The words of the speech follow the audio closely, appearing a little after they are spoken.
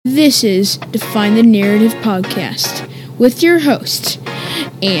This is Define the Narrative podcast with your host,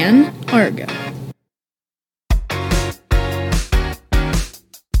 Anne Argo.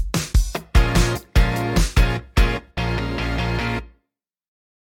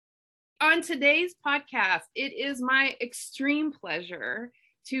 On today's podcast, it is my extreme pleasure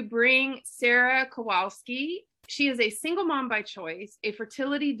to bring Sarah Kowalski. She is a single mom by choice, a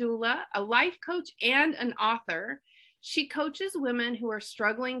fertility doula, a life coach, and an author. She coaches women who are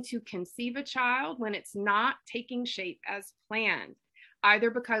struggling to conceive a child when it's not taking shape as planned,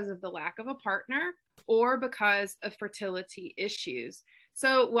 either because of the lack of a partner or because of fertility issues.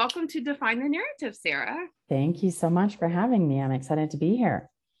 So welcome to Define the Narrative, Sarah. Thank you so much for having me. I'm excited to be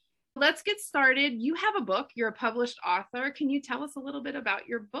here. Let's get started. You have a book. You're a published author. Can you tell us a little bit about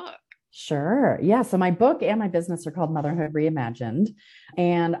your book? Sure. Yeah. So my book and my business are called Motherhood Reimagined.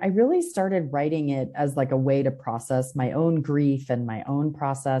 And I really started writing it as like a way to process my own grief and my own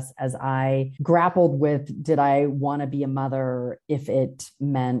process as I grappled with, did I want to be a mother if it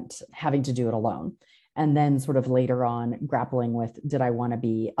meant having to do it alone? And then sort of later on grappling with, did I want to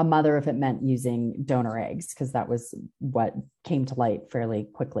be a mother if it meant using donor eggs? Because that was what came to light fairly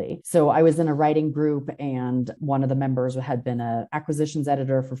quickly. So I was in a writing group and one of the members had been an acquisitions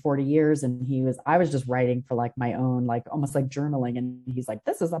editor for 40 years. And I was just writing for like my own, like almost like journaling. And he's like,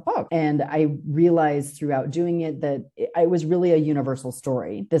 this is a book. And I realized throughout doing it that it was really a universal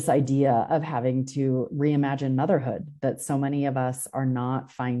story. This idea of having to reimagine motherhood, that so many of us are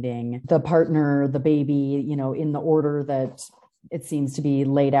not finding the partner, the baby, in the order that it seems to be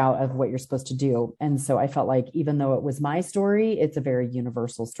laid out of what you're supposed to do. And so I felt like even though it was my story, it's a very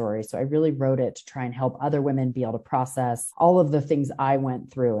universal story. So I really wrote it to try and help other women be able to process all of the things I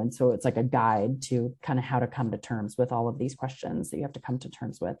went through. And so it's like a guide to kind of how to come to terms with all of these questions that you have to come to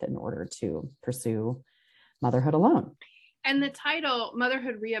terms with in order to pursue motherhood alone. And the title,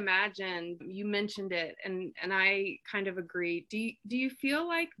 Motherhood Reimagined, you mentioned it, and I kind of agree. Do you feel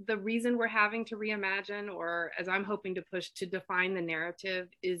like the reason we're having to reimagine, or as I'm hoping to push to define the narrative,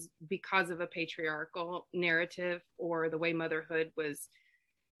 is because of a patriarchal narrative or the way motherhood was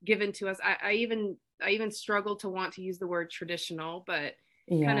given to us? I even struggle to want to use the word traditional, but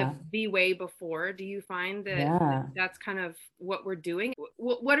kind of the way before. Do you find that that's kind of what we're doing?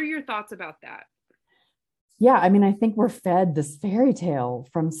 What are your thoughts about that? Yeah, I mean, I think we're fed this fairy tale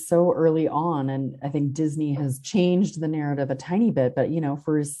from so early on. And I think Disney has changed the narrative a tiny bit. But,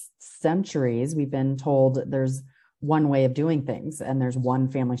 for centuries, we've been told there's one way of doing things and there's one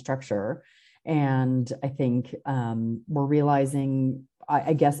family structure. And I think we're realizing,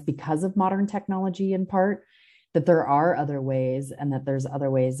 I guess, because of modern technology in part, that there are other ways and that there's other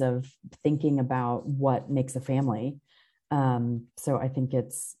ways of thinking about what makes a family. So I think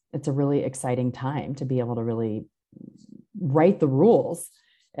it's a really exciting time to be able to really write the rules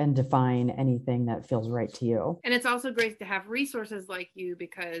and define anything that feels right to you. And it's also great to have resources like you,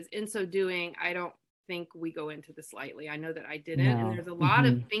 because in so doing, I don't think we go into this lightly. I know that I didn't. No. And there's a lot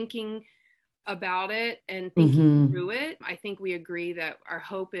of thinking about it and thinking through it. I think we agree that our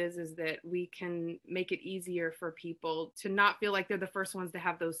hope is that we can make it easier for people to not feel like they're the first ones to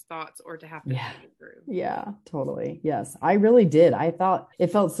have those thoughts or to have to think it through. Yeah, totally. Yes, I really did. I thought it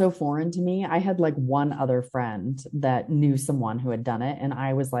felt so foreign to me. I had like one other friend that knew someone who had done it. And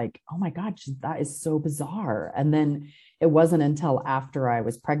I was like, oh my God, that is so bizarre. And then it wasn't until after I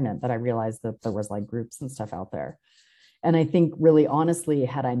was pregnant that I realized that there was like groups and stuff out there. And I think really honestly,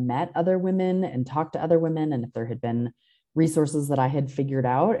 had I met other women and talked to other women, and if there had been resources that I had figured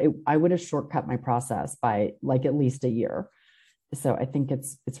out, I would have shortcut my process by like at least a year. So I think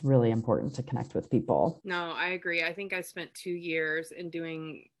it's really important to connect with people. No, I agree. I think I spent 2 years in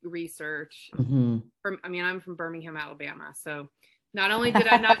doing research. I'm from Birmingham, Alabama. So not only did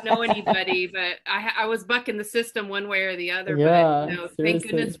I not know anybody, but I was bucking the system one way or the other. Yeah, but thank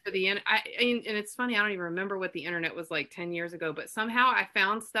goodness for the internet. And it's funny, I don't even remember what the internet was like 10 years ago, but somehow I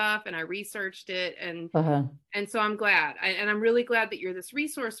found stuff and I researched it. And so I'm glad. And I'm really glad that you're this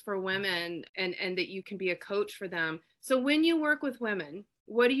resource for women and that you can be a coach for them. So when you work with women,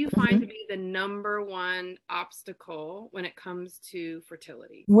 what do you find to be the number one obstacle when it comes to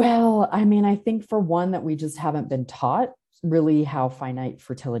fertility? Well, I mean, I think for one that we just haven't been taught really how finite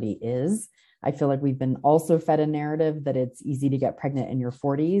fertility is. I feel like we've been also fed a narrative that it's easy to get pregnant in your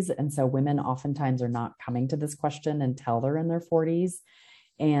 40s. And so women oftentimes are not coming to this question until they're in their 40s.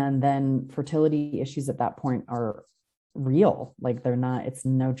 And then fertility issues at that point are real. Like they're not, it's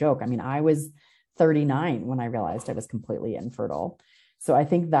no joke. I mean, I was 39 when I realized I was completely infertile. So I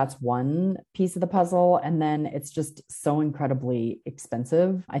think that's one piece of the puzzle. And then it's just so incredibly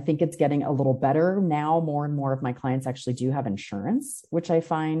expensive. I think it's getting a little better now. More and more of my clients actually do have insurance, which I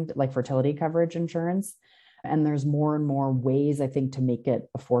find, like fertility coverage insurance. And there's more and more ways, I think, to make it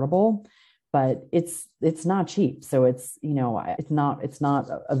affordable, but it's not cheap. So it's not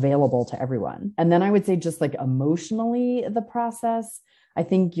available to everyone. And then I would say, just like emotionally, the process, I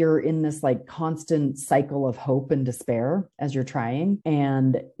think you're in this like constant cycle of hope and despair as you're trying.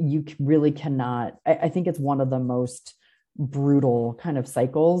 And you really cannot, I think it's one of the most brutal kind of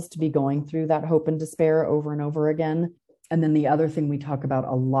cycles to be going through, that hope and despair over and over again. And then the other thing we talk about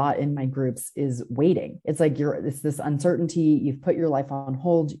a lot in my groups is waiting. It's like it's this uncertainty. You've put your life on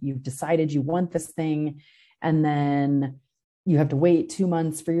hold. You've decided you want this thing. And then you have to wait 2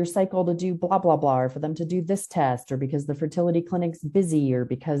 months for your cycle to do blah, blah, blah, or for them to do this test, or because the fertility clinic's busy, or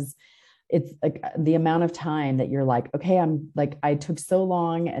because it's like the amount of time that you're like, okay, I'm like, I took so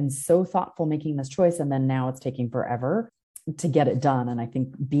long and so thoughtful making this choice. And then now it's taking forever to get it done. And I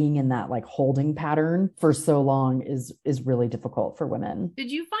think being in that like holding pattern for so long is really difficult for women.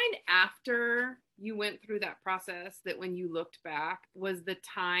 Did you find after you went through that process that when you looked back, was the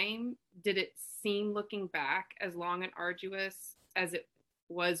time, did it seem looking back as long and arduous as it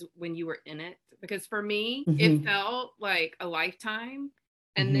was when you were in it? Because for me, it felt like a lifetime.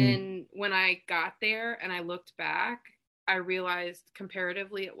 And then when I got there and I looked back, I realized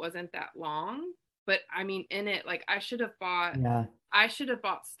comparatively it wasn't that long. But I mean, in it, like I should have bought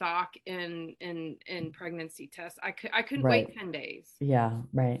stock in pregnancy tests. I couldn't wait 10 days. Yeah.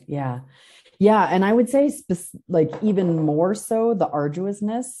 Right. Yeah. Yeah. And I would say like even more so the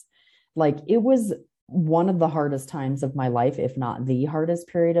arduousness, like it was one of the hardest times of my life, if not the hardest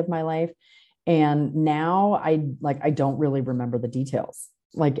period of my life. And now I don't really remember the details.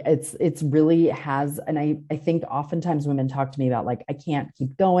 Like it's really has, and I think oftentimes women talk to me about like, I can't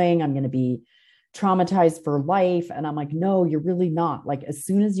keep going. I'm going to be traumatized for life. And I'm like, no, you're really not. Like, as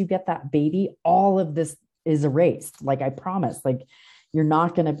soon as you get that baby, all of this is erased. Like, I promise, like, you're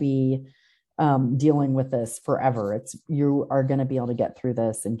not going to be dealing with this forever. You are going to be able to get through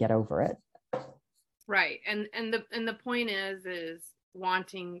this and get over it. Right. And the point is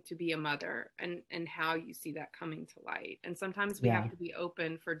wanting to be a mother and how you see that coming to light. And sometimes we have to be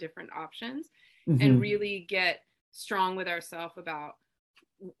open for different options and really get strong with ourselves about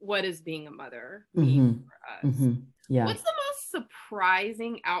what is being a mother mean for us. Yeah. What's the most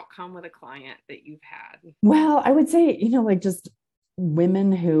surprising outcome with a client that you've had? Well, I would say, like just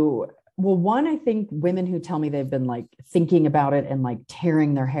women who, one, I think women who tell me they've been like thinking about it and like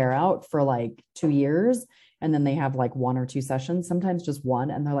tearing their hair out for like 2 years. And then they have like 1 or 2 sessions, sometimes just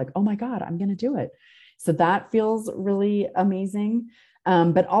one. And they're like, oh my God, I'm going to do it. So that feels really amazing.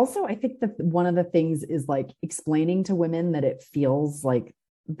 But also I think that one of the things is like explaining to women that it feels like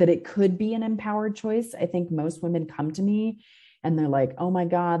that it could be an empowered choice. I think most women come to me and they're like, oh my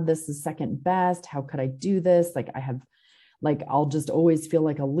God, this is second best. How could I do this? Like I'll just always feel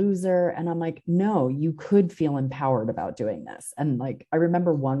like a loser. And I'm like, no, you could feel empowered about doing this. And like, I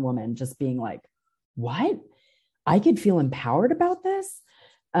remember one woman just being like, what? I could feel empowered about this.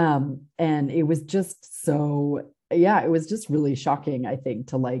 And it was just it was just really shocking, I think,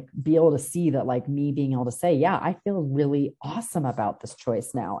 to like be able to see that, like me being able to say, yeah, I feel really awesome about this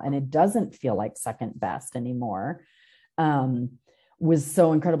choice now. And it doesn't feel like second best anymore. Was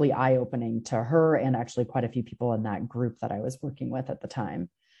so incredibly eye-opening to her and actually quite a few people in that group that I was working with at the time.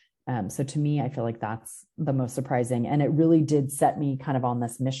 So to me, I feel like that's the most surprising. And it really did set me kind of on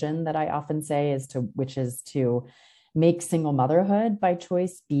this mission that I often say which is to make single motherhood by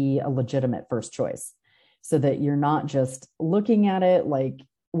choice be a legitimate first choice, so that you're not just looking at it like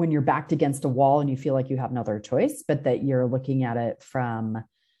when you're backed against a wall and you feel like you have no other choice, but that you're looking at it from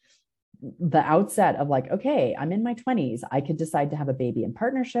the outset of like, okay, I'm in my 20s. I could decide to have a baby in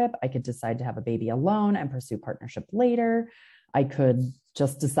partnership. I could decide to have a baby alone and pursue partnership later. I could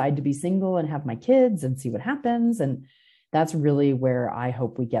just decide to be single and have my kids and see what happens. And that's really where I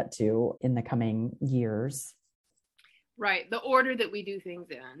hope we get to in the coming years. Right. The order that we do things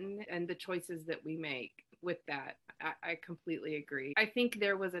in and the choices that we make with that, I completely agree. I think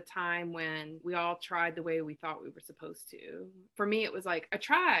there was a time when we all tried the way we thought we were supposed to. For me, it was like, I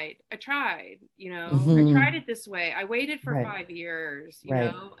tried, I tried it this way. I waited for 5 years, you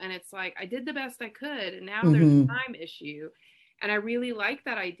know, and it's like, I did the best I could. And now there's a time issue. And I really like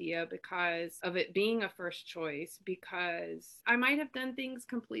that idea because of it being a first choice, because I might have done things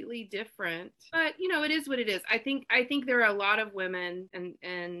completely different, but it is what it is. I think there are a lot of women,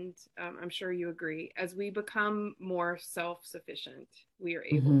 and I'm sure you agree, as we become more self-sufficient, we are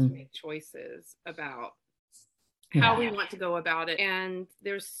able to make choices about how we want to go about it. And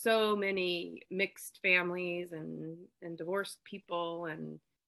there's so many mixed families and divorced people and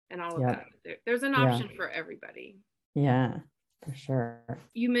all of that. There's an option for everybody. Yeah, for sure.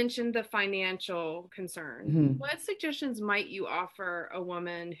 You mentioned the financial concern. Mm-hmm. What suggestions might you offer a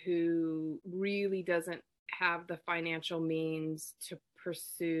woman who really doesn't have the financial means to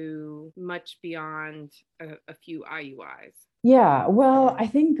pursue much beyond a few IUIs? Yeah, well, I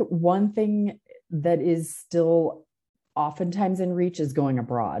think one thing that is still oftentimes in reach is going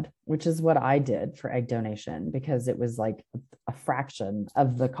abroad, which is what I did for egg donation because it was like a fraction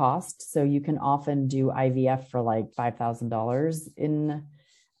of the cost. So you can often do IVF for like $5,000 in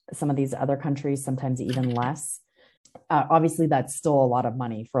some of these other countries, sometimes even less. Obviously, that's still a lot of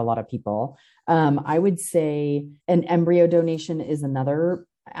money for a lot of people. I would say an embryo donation is another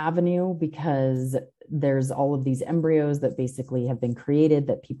avenue because there's all of these embryos that basically have been created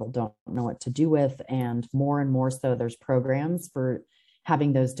that people don't know what to do with. And more so, there's programs for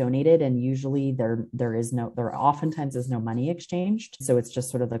having those donated. And usually there oftentimes is no money exchanged. So it's just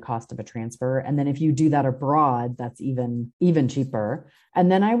sort of the cost of a transfer. And then if you do that abroad, that's even cheaper.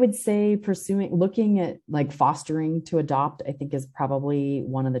 And then I would say looking at like fostering to adopt, I think is probably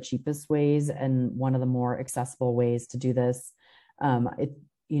one of the cheapest ways and one of the more accessible ways to do this.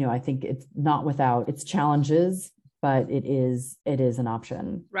 I think it's not without its challenges, but it is an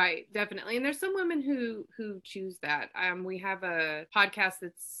option. Right, definitely. And there's some women who choose that. We have a podcast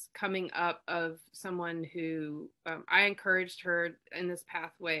that's coming up of someone who I encouraged her in this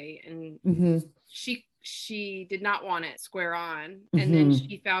pathway, and she did not want it square on. And then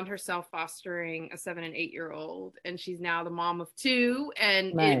she found herself fostering a 7 and 8 year old, and she's now the mom of 2.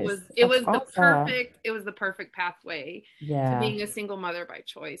 And nice. it was the perfect pathway to being a single mother by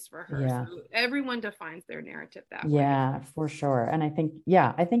choice for her. Yeah. So everyone defines their narrative that way. Yeah, for sure. And I think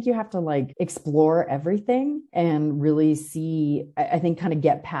you have to like explore everything and really see, I think kind of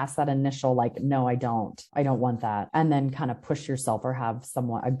get past that initial, like, no, I don't want that. And then kind of push yourself or have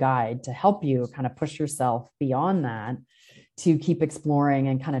a guide to help you kind of push yourself beyond that to keep exploring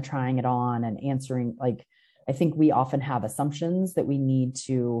and kind of trying it on and answering. Like, I think we often have assumptions that we need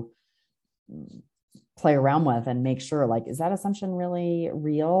to play around with and make sure, like, is that assumption really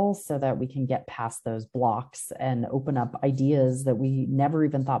real, so that we can get past those blocks and open up ideas that we never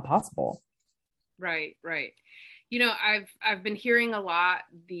even thought possible. Right. I've been hearing a lot,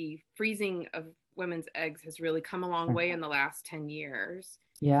 the freezing of women's eggs has really come a long way in the last 10 years.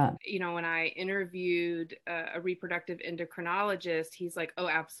 Yeah. When I interviewed a reproductive endocrinologist, he's like, oh,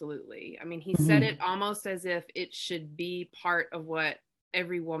 absolutely. I mean, he said it almost as if it should be part of what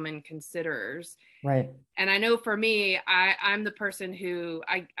every woman considers. Right. And I know for me, I'm the person who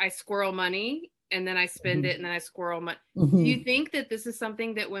I squirrel money and then I spend it and then I squirrel money. Do you think that this is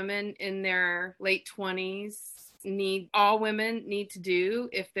something that women in their late 20s all women need to do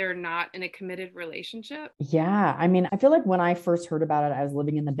if they're not in a committed relationship? Yeah. I mean, I feel like when I first heard about it, I was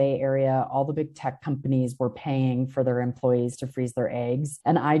living in the Bay Area. All the big tech companies were paying for their employees to freeze their eggs.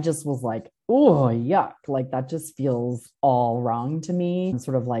 And I just was like, oh, yuck. Like, that just feels all wrong to me. And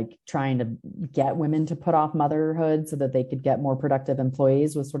sort of like trying to get women to put off motherhood so that they could get more productive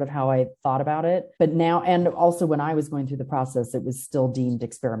employees was sort of how I thought about it. But now, and also when I was going through the process, it was still deemed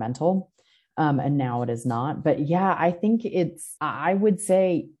experimental. And now it is not. But yeah, I think I would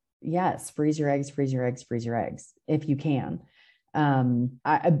say, yes, freeze your eggs if you can.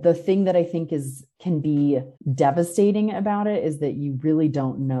 The thing that I think can be devastating about it is that you really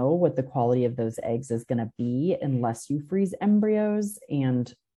don't know what the quality of those eggs is going to be unless you freeze embryos,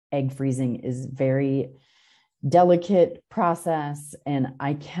 and egg freezing is very delicate process. And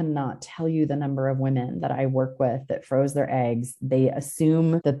I cannot tell you the number of women that I work with that froze their eggs. They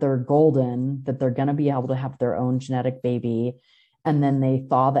assume that they're golden, that they're going to be able to have their own genetic baby. And then they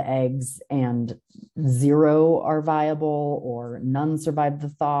thaw the eggs and 0 are viable or none survive the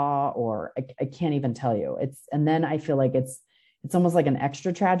thaw, or I can't even tell you. And then I feel like it's almost like an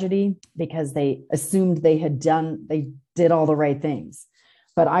extra tragedy because they assumed they did all the right things.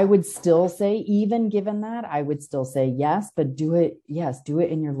 But I would still say, even given that, I would still say yes, but do it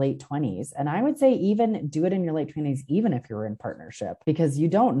in your late 20s. And I would say even do it in your late 20s, even if you're in partnership, because you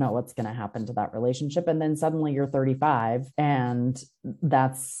don't know what's going to happen to that relationship. And then suddenly you're 35, and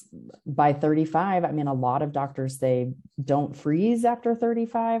that's by 35. I mean, a lot of doctors say don't freeze after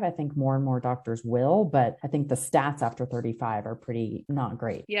 35. I think more and more doctors will, but I think the stats after 35 are pretty not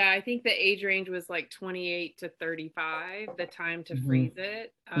great. Yeah, I think the age range was like 28 to 35, the time to freeze it.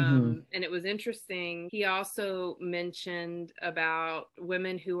 it. Mm-hmm. And it was interesting. He also mentioned about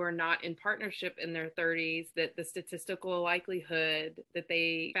women who are not in partnership in their 30s, that the statistical likelihood that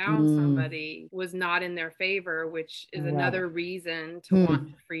they found somebody was not in their favor, which is another reason to want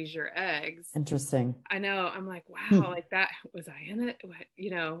to freeze your eggs. Interesting. I know. I'm like, wow, like that, was I in it?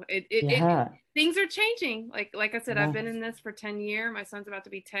 Things are changing. Like I said, I've been in this for 10 years. My son's about to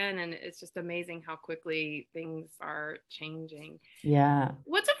be 10, and it's just amazing how quickly things are changing. Yeah.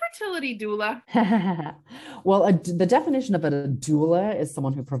 What's a fertility doula? Well, the definition of a doula is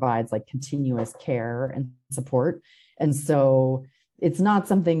someone who provides like continuous care and support. And so it's not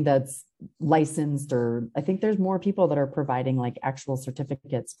something that's licensed, or I think there's more people that are providing like actual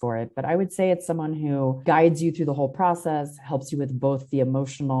certificates for it. But I would say it's someone who guides you through the whole process, helps you with both the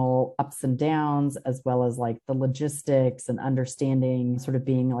emotional ups and downs, as well as like the logistics and understanding, sort of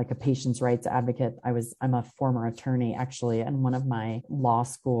being like a patient's rights advocate. I'm a former attorney actually, and one of my law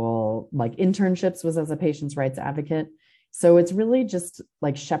school like internships was as a patient's rights advocate. So it's really just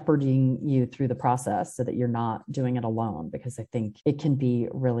like shepherding you through the process so that you're not doing it alone, because I think it can be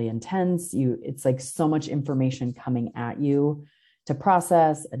really intense. It's like so much information coming at you to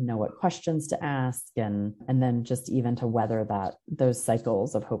process and know what questions to ask, and then just even to weather those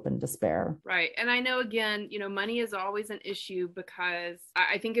cycles of hope and despair. Right. And I know, again, money is always an issue, because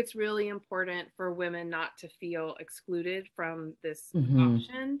I think it's really important for women not to feel excluded from this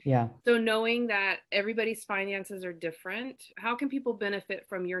option. Yeah. So knowing that everybody's finances are different, how can people benefit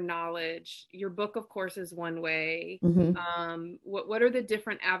from your knowledge? Your book, of course, is one way. What are the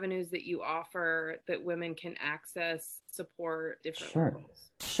different avenues that you offer that women can access support different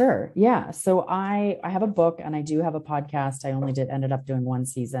levels? Sure. Yeah. So I have a book, and I do have a podcast. I only ended up doing one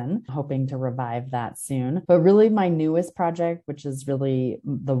season, hoping to revive that soon. But really my newest project, which is really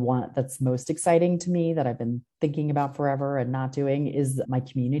the one that's most exciting to me, that I've been thinking about forever and not doing, is my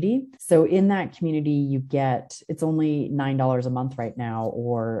community. So in that community, it's only $9 a month right now,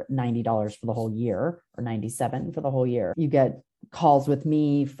 or $90 for the whole year, or $97 for the whole year. You get calls with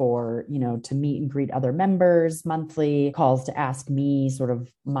me for, to meet and greet other members monthly, calls to ask me sort of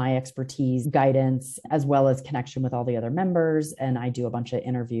my expertise, guidance, as well as connection with all the other members. And I do a bunch of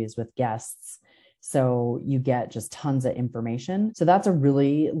interviews with guests. So you get just tons of information. So that's a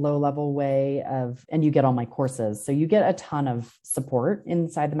really low level way and you get all my courses. So you get a ton of support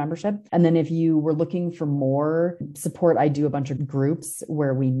inside the membership. And then if you were looking for more support, I do a bunch of groups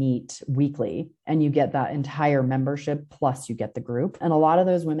where we meet weekly, and you get that entire membership, plus you get the group. And a lot of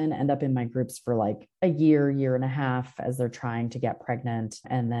those women end up in my groups for like a year and a half, as they're trying to get pregnant.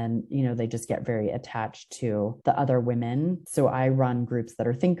 And then, they just get very attached to the other women. So I run groups that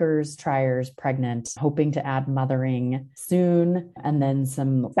are thinkers, triers, pregnant, hoping to add mothering soon, and then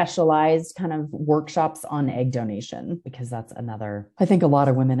some specialized kind of workshops on egg donation, because that's another, I think a lot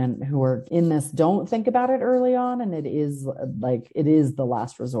of women who are in this don't think about it early on, and it is the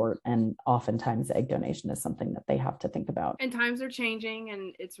last resort, and oftentimes egg donation is something that they have to think about. And times are changing,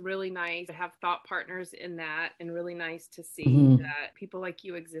 and it's really nice to have thought partners in that, and really nice to see that people like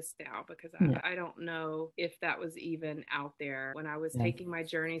you exist now, because I don't know if that was even out there when I was taking my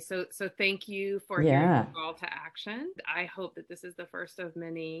journey. So thank you for your call to action. I hope that this is the first of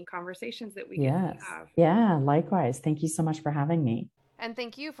many conversations that we get to have. Yeah, likewise. Thank you so much for having me. And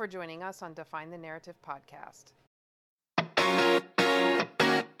thank you for joining us on Define the Narrative podcast.